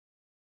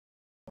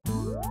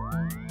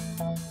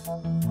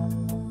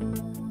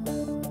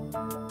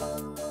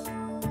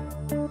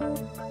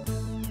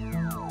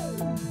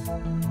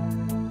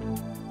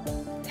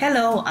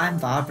Hello, I'm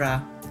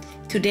Barbara.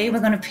 Today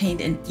we're going to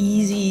paint an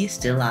easy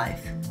still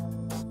life.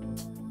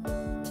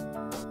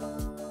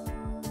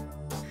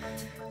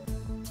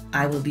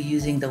 I will be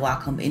using the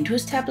Wacom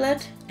Intuos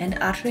tablet and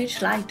ArtRage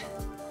Lite.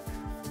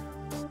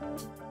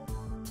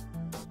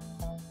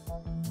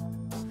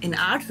 In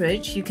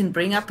ArtRage you can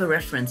bring up a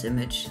reference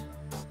image.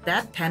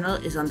 That panel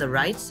is on the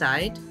right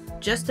side,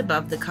 just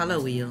above the color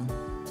wheel.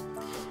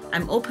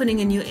 I'm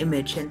opening a new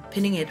image and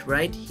pinning it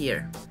right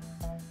here.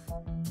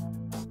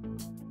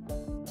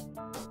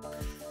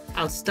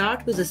 I'll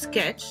start with a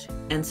sketch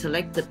and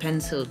select the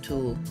pencil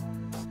tool.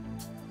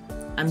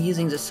 I'm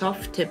using the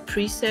soft tip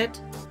preset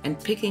and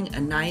picking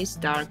a nice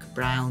dark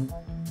brown.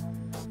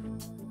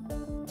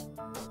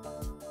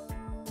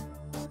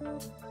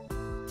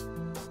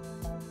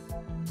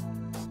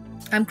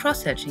 I'm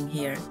crosshatching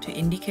here to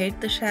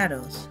indicate the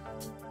shadows.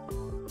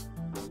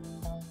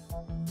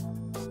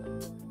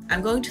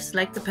 I'm going to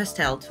select the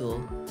Pastel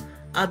tool.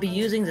 I'll be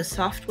using the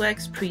soft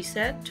wax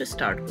preset to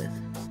start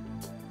with.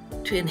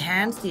 To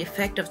enhance the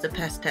effect of the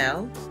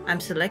pastel, I'm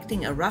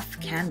selecting a rough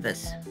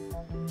canvas.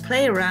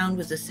 Play around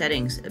with the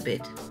settings a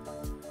bit.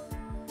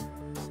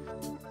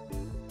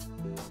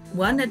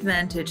 One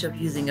advantage of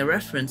using a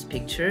reference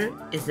picture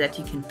is that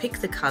you can pick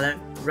the color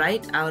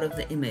right out of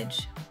the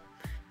image.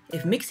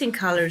 If mixing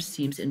colors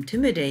seems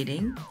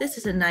intimidating, this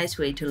is a nice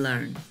way to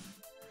learn.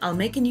 I'll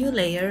make a new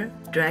layer,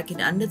 drag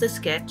it under the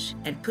sketch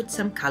and put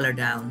some color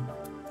down.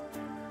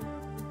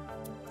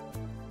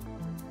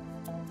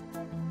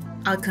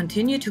 I'll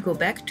continue to go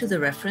back to the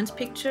reference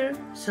picture,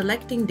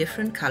 selecting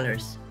different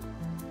colors.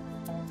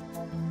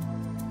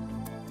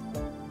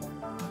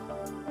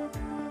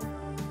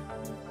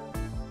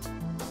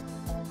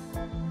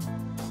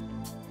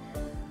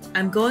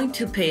 I'm going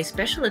to pay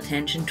special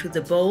attention to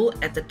the bowl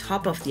at the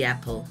top of the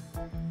apple.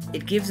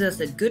 It gives us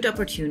a good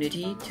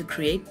opportunity to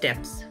create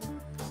depth.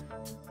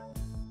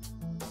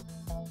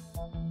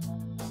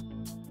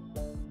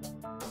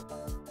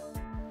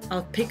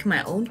 I'll pick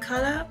my own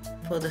color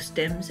for the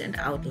stems and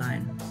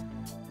outline.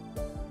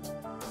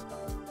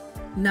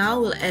 Now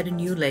we'll add a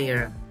new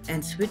layer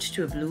and switch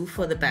to a blue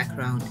for the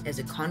background as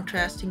a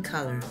contrasting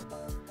color.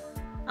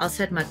 I'll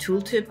set my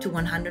tooltip to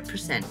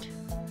 100%.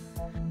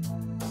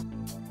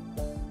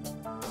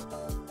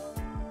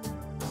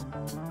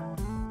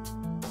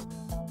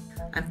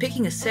 I'm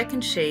picking a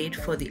second shade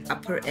for the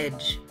upper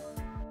edge.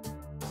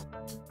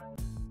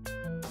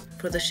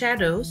 For the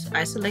shadows,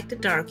 I select a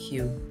dark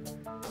hue.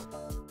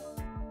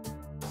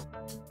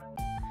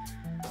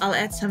 I'll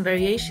add some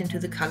variation to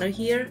the color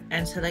here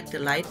and select a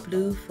light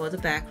blue for the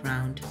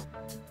background.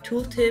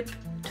 Tooltip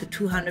to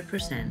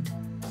 200%.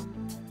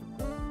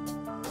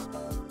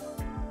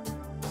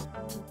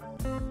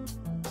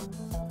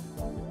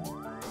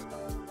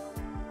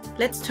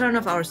 Let's turn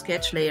off our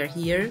sketch layer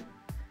here.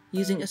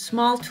 Using a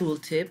small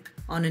tooltip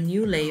on a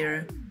new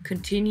layer,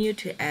 continue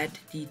to add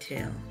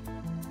detail.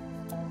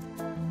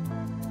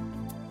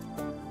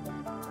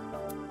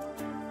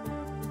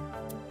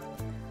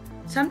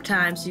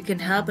 Sometimes you can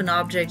help an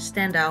object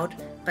stand out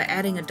by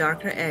adding a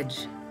darker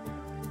edge.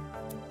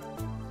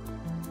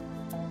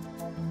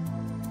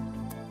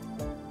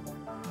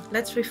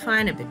 Let's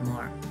refine a bit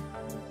more.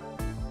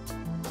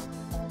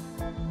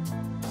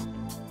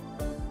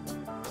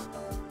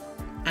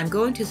 I'm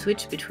going to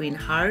switch between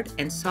hard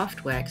and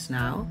soft wax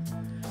now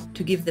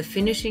to give the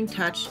finishing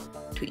touch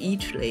to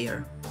each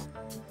layer.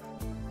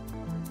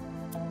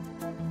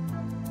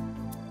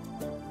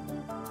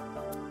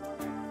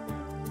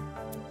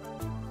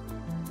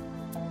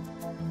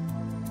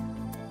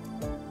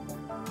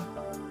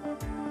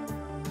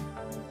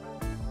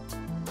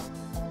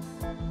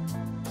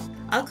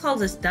 I'll call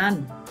this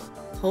done.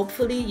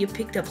 Hopefully you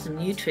picked up some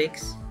new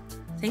tricks.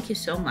 Thank you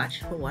so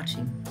much for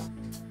watching.